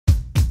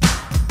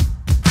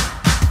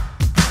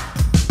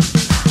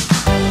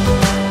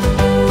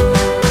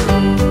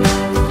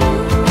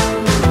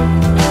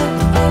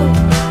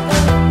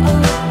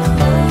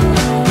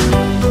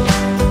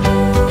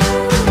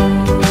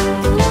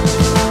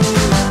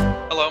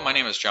my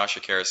name is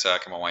Joshua Karasak.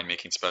 I'm a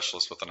winemaking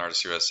specialist with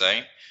Enartis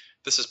USA.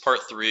 This is part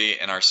 3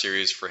 in our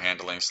series for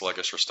handling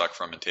sluggish or stuck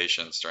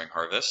fermentations during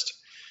harvest.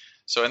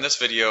 So in this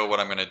video, what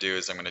I'm going to do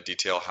is I'm going to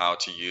detail how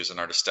to use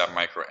EnartisStab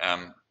Micro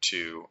M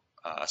to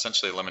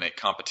essentially eliminate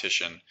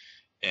competition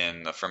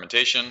in the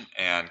fermentation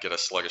and get a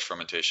sluggish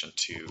fermentation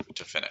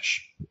to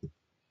finish.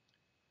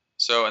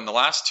 So in the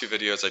last 2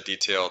 videos, I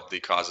detailed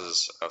the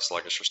causes of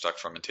sluggish or stuck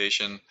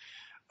fermentation.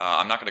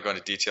 I'm not going to go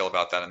into detail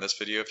about that in this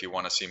video. If you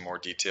want to see more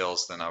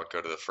details, then I would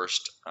go to the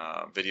first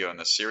video in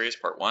this series,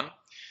 part 1.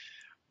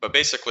 But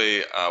basically,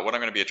 what I'm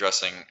going to be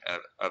addressing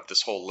of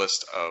this whole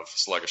list of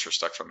sluggish or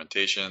stuck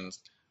fermentation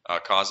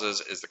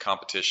causes is the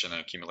competition and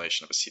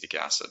accumulation of acetic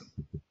acid.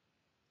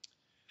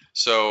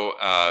 So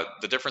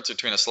the difference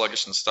between a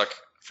sluggish and stuck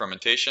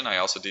fermentation, I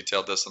also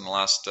detailed this in the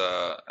last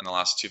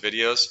 2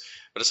 videos,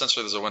 but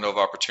essentially there's a window of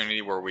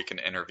opportunity where we can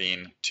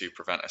intervene to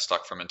prevent a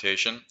stuck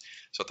fermentation.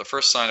 So at the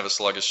first sign of a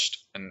sluggish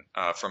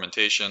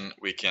fermentation,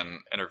 we can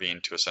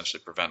intervene to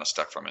essentially prevent a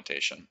stuck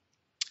fermentation.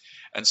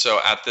 And so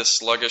at this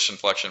sluggish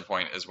inflection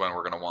point is when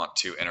we're going to want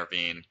to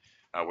intervene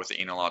with the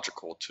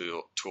enological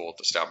tool,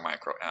 the Stab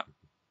Micro M.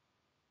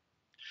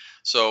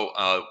 So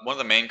one of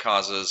the main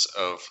causes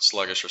of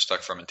sluggish or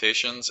stuck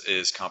fermentations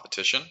is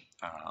competition.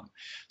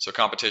 So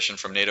competition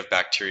from native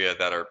bacteria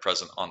that are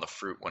present on the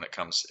fruit when it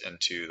comes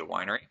into the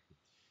winery.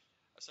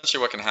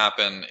 Essentially what can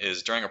happen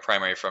is during a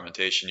primary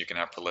fermentation you can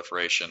have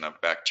proliferation of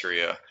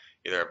bacteria,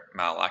 either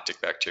malolactic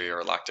bacteria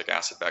or lactic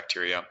acid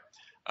bacteria,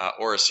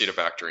 or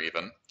acetobacter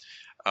even.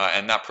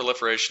 And that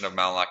proliferation of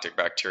malolactic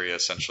bacteria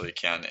essentially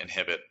can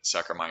inhibit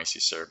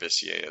Saccharomyces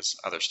cerevisiae, as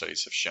other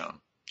studies have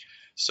shown.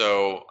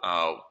 So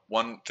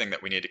one thing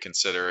that we need to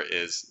consider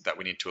is that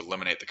we need to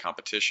eliminate the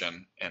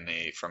competition in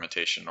the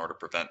fermentation in order to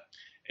prevent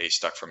a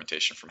stuck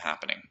fermentation from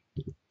happening.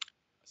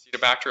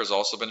 Acetobacter has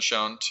also been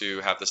shown to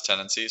have this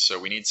tendency, so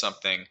we need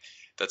something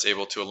that's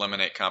able to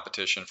eliminate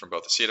competition from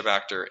both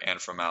Acetobacter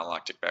and from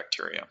malolactic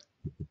bacteria.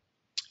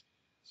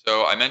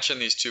 So I mentioned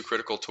these 2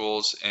 critical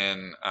tools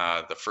in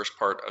the first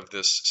part of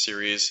this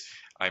series.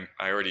 I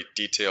already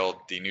detailed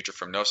the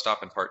Nutrifirm No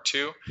Stop in part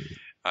 2.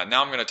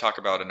 Now I'm going to talk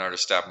about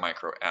EnartisStab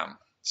Micro M.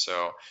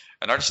 So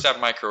EnartisStab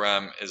Micro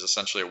M is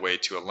essentially a way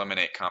to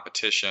eliminate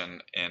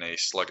competition in a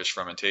sluggish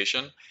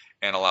fermentation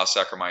and allow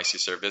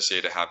Saccharomyces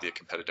cerevisiae to have the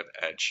competitive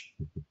edge.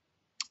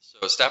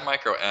 So Stab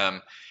Micro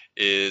M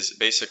is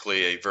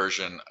basically a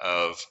version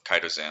of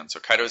chitosan. So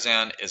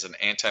chitosan is an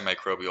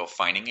antimicrobial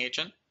fining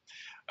agent.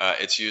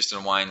 It's used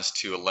in wines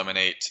to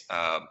eliminate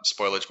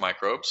spoilage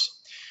microbes.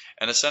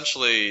 And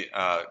essentially,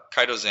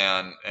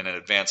 chitosan in an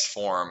advanced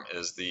form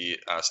is the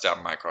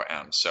Stab Micro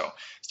M. So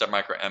Stab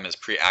Micro M is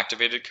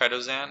pre-activated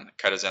chitosan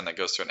that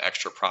goes through an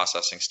extra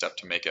processing step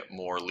to make it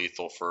more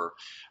lethal for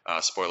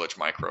spoilage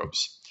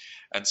microbes.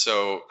 And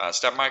so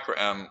Stab Micro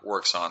M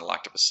works on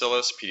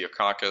Lactobacillus,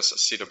 Pediococcus,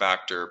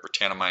 Acetobacter,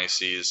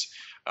 Brettanomyces,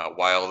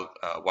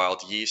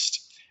 wild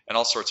yeast, and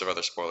all sorts of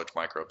other spoilage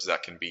microbes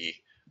that can be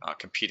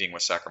competing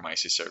with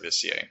Saccharomyces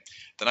cerevisiae.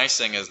 The nice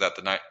thing is that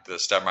the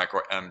Stab Micro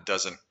M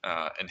doesn't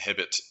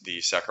inhibit the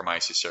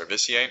Saccharomyces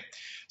cerevisiae.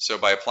 So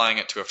by applying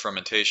it to a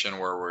fermentation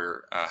where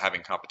we're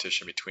having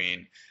competition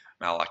between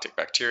malolactic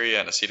bacteria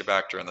and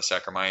Acetobacter and the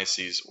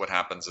Saccharomyces, what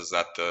happens is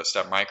that the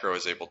Stab Micro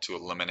is able to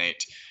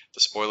eliminate the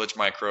spoilage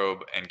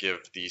microbe and give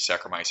the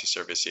Saccharomyces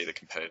cerevisiae the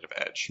competitive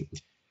edge.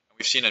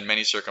 We've seen in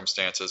many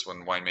circumstances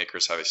when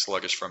winemakers have a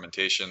sluggish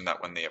fermentation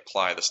that when they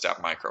apply the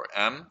Stab Micro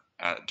M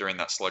during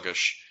that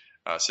sluggish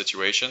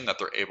situation, that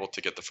they're able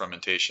to get the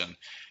fermentation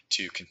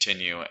to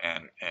continue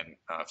and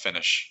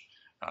finish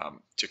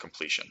to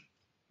completion.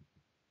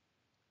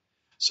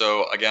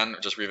 So again,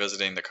 just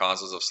revisiting the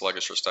causes of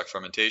sluggish or stuck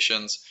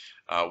fermentations.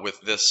 With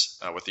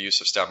the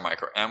use of Stab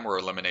Micro M, we're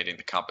eliminating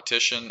the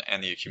competition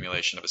and the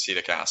accumulation of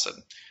acetic acid.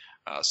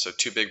 So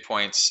 2 big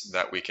points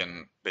that we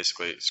can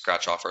basically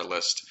scratch off our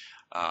list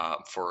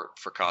for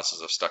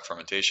causes of stuck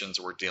fermentations.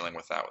 We're dealing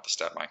with that with the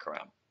Stab Micro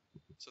M.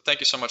 So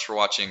thank you so much for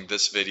watching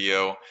this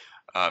video.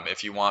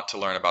 If you want to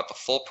learn about the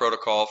full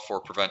protocol for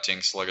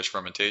preventing sluggish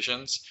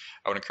fermentations,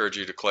 I would encourage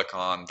you to click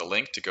on the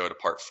link to go to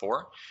part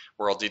 4,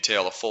 where I'll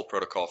detail a full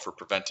protocol for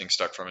preventing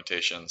stuck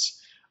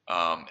fermentations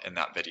in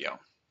that video.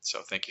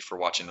 So thank you for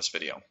watching this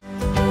video.